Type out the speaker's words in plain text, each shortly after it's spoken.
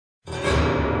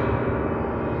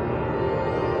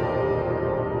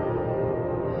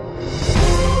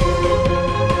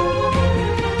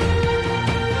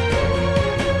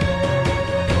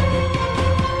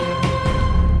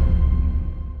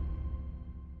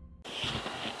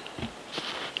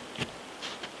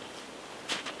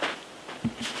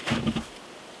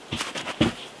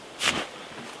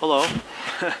Hello,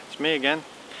 it's me again.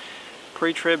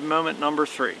 Pre-trib moment number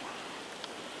 3.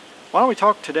 Why don't we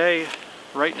talk today,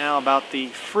 right now, about the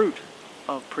fruit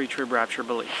of pre-trib rapture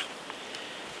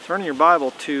belief. Turn in your Bible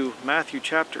to Matthew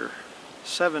chapter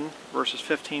 7, verses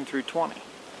 15 through 20.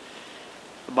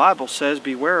 The Bible says,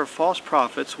 "Beware of false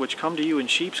prophets, which come to you in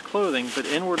sheep's clothing, but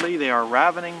inwardly they are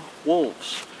ravening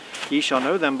wolves. Ye shall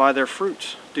know them by their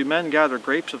fruits. Do men gather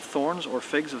grapes of thorns, or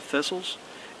figs of thistles?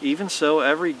 Even so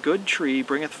every good tree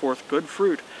bringeth forth good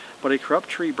fruit, but a corrupt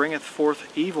tree bringeth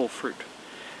forth evil fruit.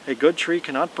 A good tree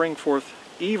cannot bring forth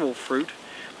evil fruit,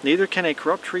 neither can a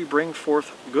corrupt tree bring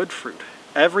forth good fruit.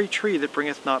 Every tree that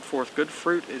bringeth not forth good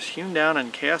fruit is hewn down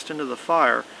and cast into the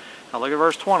fire." Now look at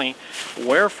verse 20.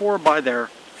 "Wherefore by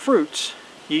their fruits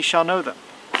ye shall know them."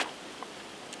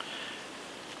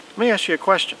 Let me ask you a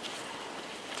question.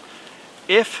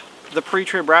 If the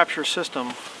pre-trib rapture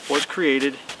system was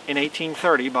created in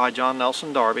 1830 by John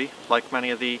Nelson Darby, like many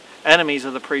of the enemies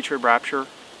of the pre-trib rapture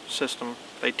system,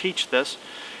 they teach this,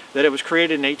 that it was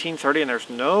created in 1830 and there's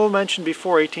no mention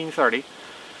before 1830,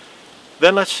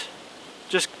 then let's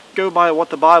just go by what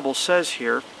the Bible says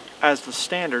here as the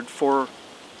standard for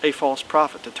a false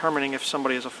prophet, determining if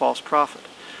somebody is a false prophet.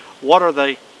 What are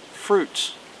the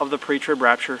fruits of the pre-trib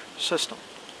rapture system?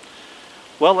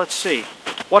 Well, let's see.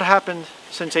 What happened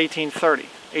since 1830?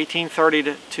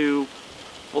 1830 to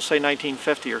we'll say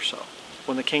 1950 or so,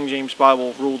 when the King James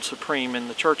Bible ruled supreme in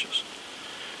the churches.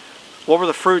 What were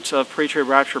the fruits of pre-trib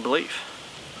rapture belief?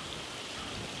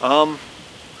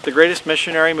 The greatest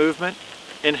missionary movement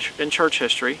in church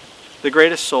history, the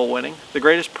greatest soul winning, the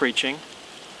greatest preaching,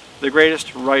 the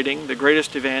greatest writing, the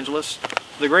greatest evangelist,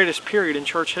 the greatest period in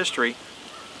church history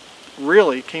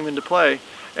really came into play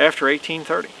after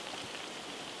 1830.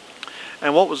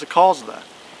 And what was the cause of that?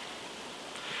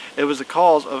 It was the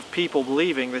cause of people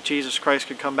believing that Jesus Christ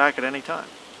could come back at any time.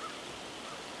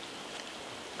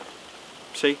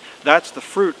 See, that's the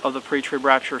fruit of the pre-trib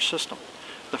rapture system.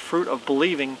 The fruit of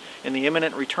believing in the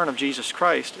imminent return of Jesus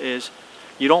Christ is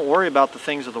you don't worry about the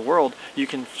things of the world. You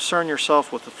can concern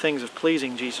yourself with the things of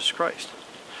pleasing Jesus Christ.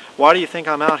 Why do you think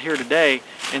I'm out here today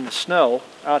in the snow,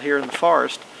 out here in the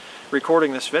forest,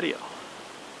 recording this video?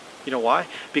 You know why?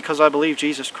 Because I believe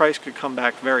Jesus Christ could come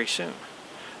back very soon.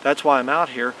 That's why I'm out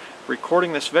here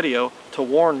recording this video to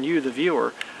warn you, the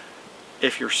viewer.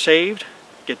 If you're saved,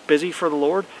 get busy for the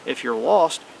Lord. If you're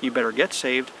lost, you better get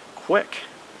saved quick.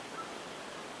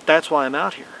 That's why I'm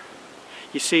out here.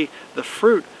 You see, the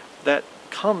fruit that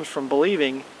comes from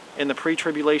believing in the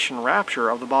pre-tribulation rapture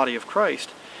of the body of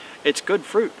Christ, it's good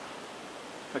fruit.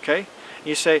 Okay?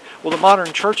 You say, well, the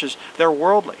modern churches, they're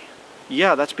worldly.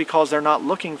 Yeah, that's because they're not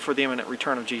looking for the imminent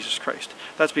return of Jesus Christ.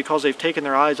 That's because they've taken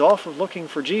their eyes off of looking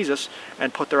for Jesus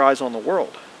and put their eyes on the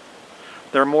world.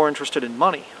 They're more interested in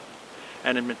money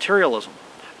and in materialism.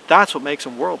 That's what makes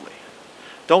them worldly.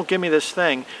 Don't give me this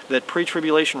thing that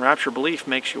pre-tribulation rapture belief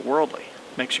makes you worldly,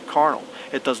 makes you carnal.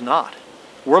 It does not.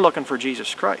 We're looking for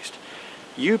Jesus Christ.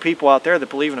 You people out there that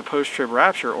believe in a post-trib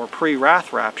rapture or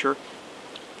pre-wrath rapture,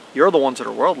 you're the ones that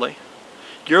are worldly.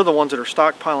 You're the ones that are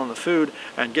stockpiling the food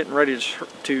and getting ready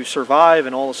to survive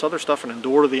and all this other stuff and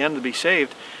endure to the end to be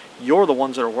saved. You're the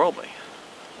ones that are worldly.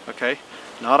 Okay?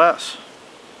 Not us.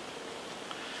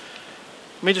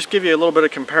 Let me just give you a little bit of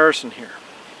comparison here.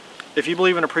 If you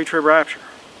believe in a pre-trib rapture,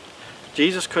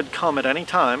 Jesus could come at any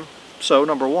time. So,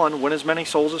 number one, win as many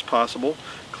souls as possible.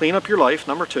 Clean up your life,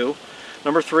 number two.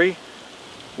 Number three,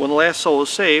 when the last soul is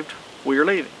saved, we are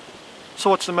leaving. So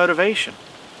what's the motivation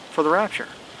for the rapture?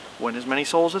 Win as many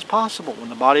souls as possible. When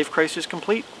the body of Christ is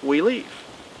complete, we leave.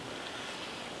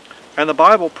 And the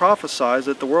Bible prophesies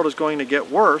that the world is going to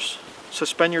get worse, so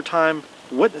spend your time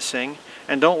witnessing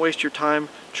and don't waste your time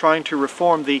trying to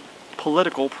reform the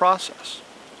political process.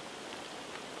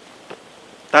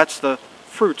 That's the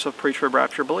fruits of pre-trib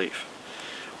rapture belief.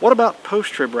 What about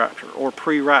post-trib rapture or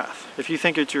pre-wrath? If you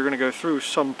think that you're going to go through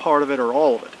some part of it or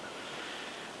all of it.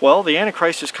 Well, the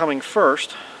Antichrist is coming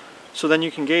first, so then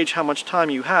you can gauge how much time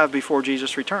you have before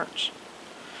Jesus returns.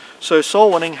 So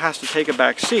soul winning has to take a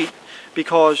back seat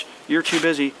because you're too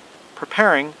busy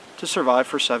preparing to survive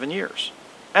for 7 years.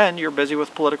 And you're busy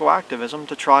with political activism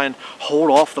to try and hold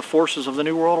off the forces of the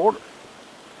New World Order.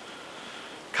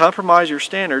 Compromise your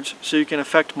standards so you can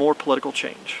effect more political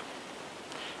change.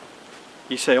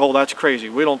 You say, oh, that's crazy.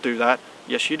 We don't do that.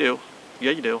 Yes, you do.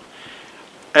 Yeah, you do.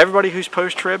 Everybody who's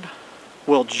post-trib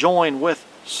will join with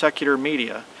secular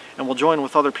media and will join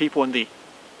with other people in the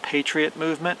patriot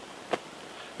movement.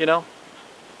 You know,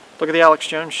 look at the Alex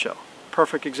Jones show.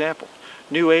 Perfect example.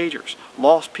 New Agers,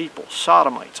 lost people,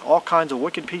 sodomites, all kinds of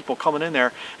wicked people coming in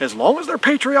there. As long as they're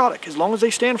patriotic, as long as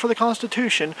they stand for the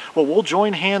Constitution, well, we'll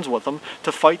join hands with them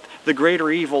to fight the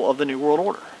greater evil of the New World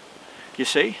Order. You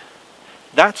see?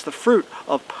 That's the fruit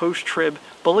of post-trib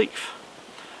belief.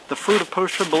 The fruit of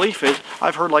post-trib belief is,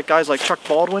 I've heard like guys like Chuck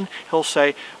Baldwin, he'll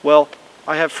say, well,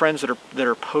 I have friends that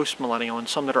are post-millennial and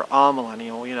some that are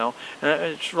amillennial, you know, and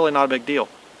it's really not a big deal.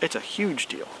 It's a huge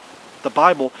deal. The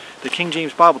Bible, the King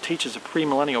James Bible teaches a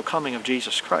premillennial coming of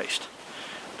Jesus Christ.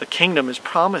 The kingdom is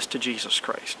promised to Jesus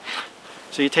Christ.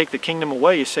 So you take the kingdom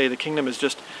away, you say the kingdom is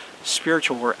just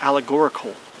spiritual or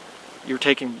allegorical. You're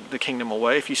taking the kingdom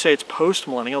away. If you say it's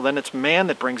post-millennial, then it's man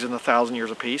that brings in the 1,000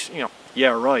 years of peace. You know, yeah,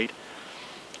 right.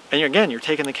 And again, you're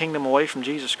taking the kingdom away from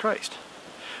Jesus Christ.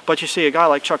 But you see, a guy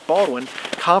like Chuck Baldwin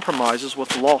compromises with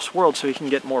the lost world so he can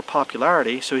get more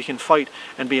popularity, so he can fight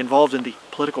and be involved in the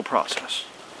political process.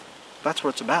 That's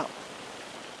what it's about.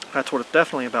 That's what it's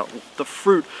definitely about. The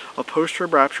fruit of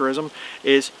post-trib rapturism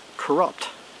is corrupt.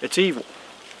 It's evil.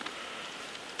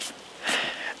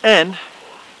 And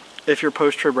if you're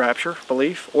post-trib rapture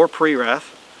belief or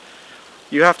pre-wrath,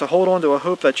 you have to hold on to a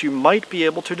hope that you might be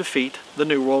able to defeat the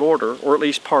New World Order, or at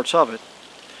least parts of it,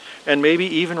 and maybe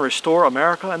even restore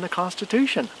America and the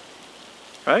Constitution.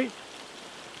 Right?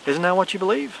 Isn't that what you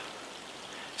believe?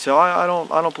 So I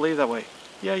don't believe that way.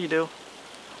 Yeah, you do.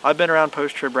 I've been around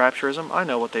post-trib rapturism. I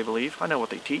know what they believe. I know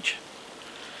what they teach.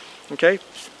 Okay?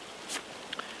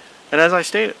 And as I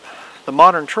stated, the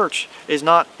modern church is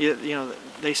not, you know,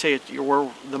 they say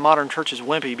the modern church is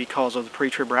wimpy because of the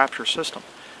pre-trib rapture system.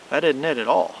 That isn't it at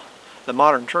all. The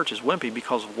modern church is wimpy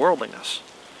because of worldliness,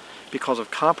 because of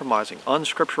compromising,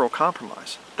 unscriptural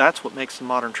compromise. That's what makes the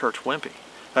modern church wimpy.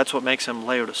 That's what makes them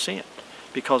Laodicean,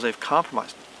 because they've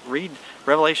compromised. Read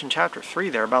Revelation chapter 3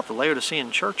 there about the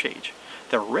Laodicean church age.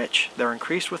 They're rich. They're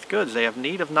increased with goods. They have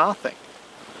need of nothing.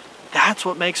 That's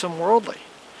what makes them worldly.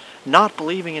 Not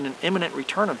believing in an imminent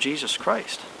return of Jesus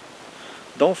Christ.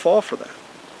 Don't fall for that.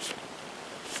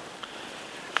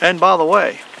 And by the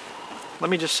way, let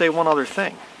me just say one other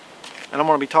thing. And I'm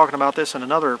going to be talking about this in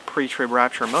another pre-trib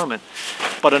rapture moment.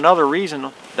 But another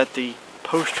reason that the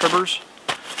post-tribbers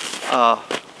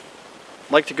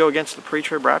like to go against the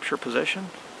pre-trib rapture position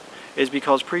is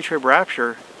because pre-trib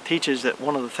rapture teaches that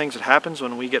one of the things that happens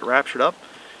when we get raptured up,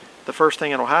 the first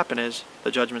thing that will happen is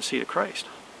the judgment seat of Christ.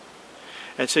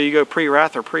 And so you go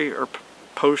pre-wrath or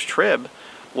post-trib,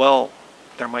 well,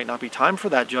 there might not be time for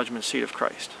that judgment seat of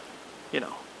Christ, you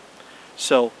know.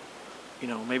 So, you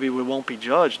know, maybe we won't be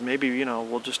judged. Maybe, you know,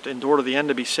 we'll just endure to the end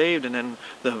to be saved, and then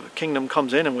the kingdom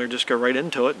comes in and we'll just go right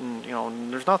into it, and, you know,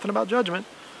 and there's nothing about judgment.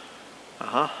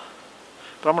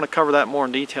 But I'm going to cover that more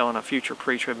in detail in a future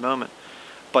pre-trib moment.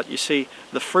 But you see,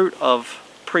 the fruit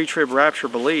of pre-trib rapture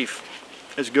belief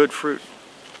is good fruit.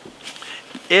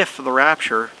 If the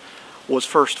rapture was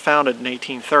first founded in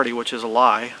 1830, which is a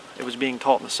lie, it was being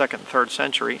taught in the 2nd and 3rd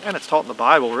century, and it's taught in the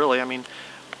Bible, really. I mean,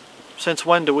 since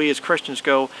when do we as Christians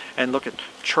go and look at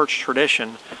church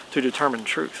tradition to determine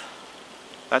truth?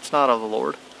 That's not of the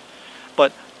Lord.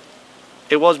 But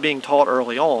it was being taught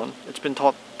early on. It's been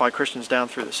taught by Christians down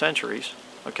through the centuries,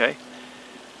 okay?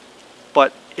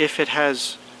 But if it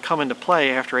has come into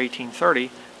play after 1830,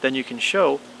 then you can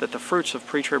show that the fruits of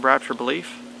pre-trib rapture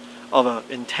belief, of an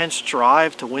intense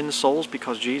drive to win souls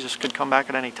because Jesus could come back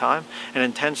at any time, an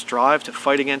intense drive to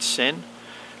fight against sin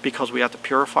because we have to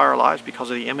purify our lives because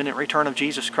of the imminent return of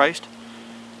Jesus Christ,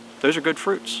 those are good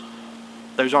fruits.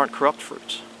 Those aren't corrupt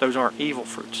fruits. Those aren't evil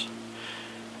fruits.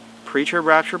 Pre-trib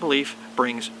rapture belief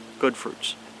brings good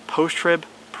fruits. Post-trib,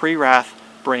 pre-wrath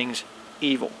brings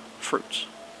evil fruits.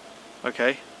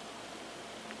 Okay?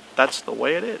 That's the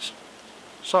way it is.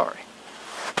 Sorry.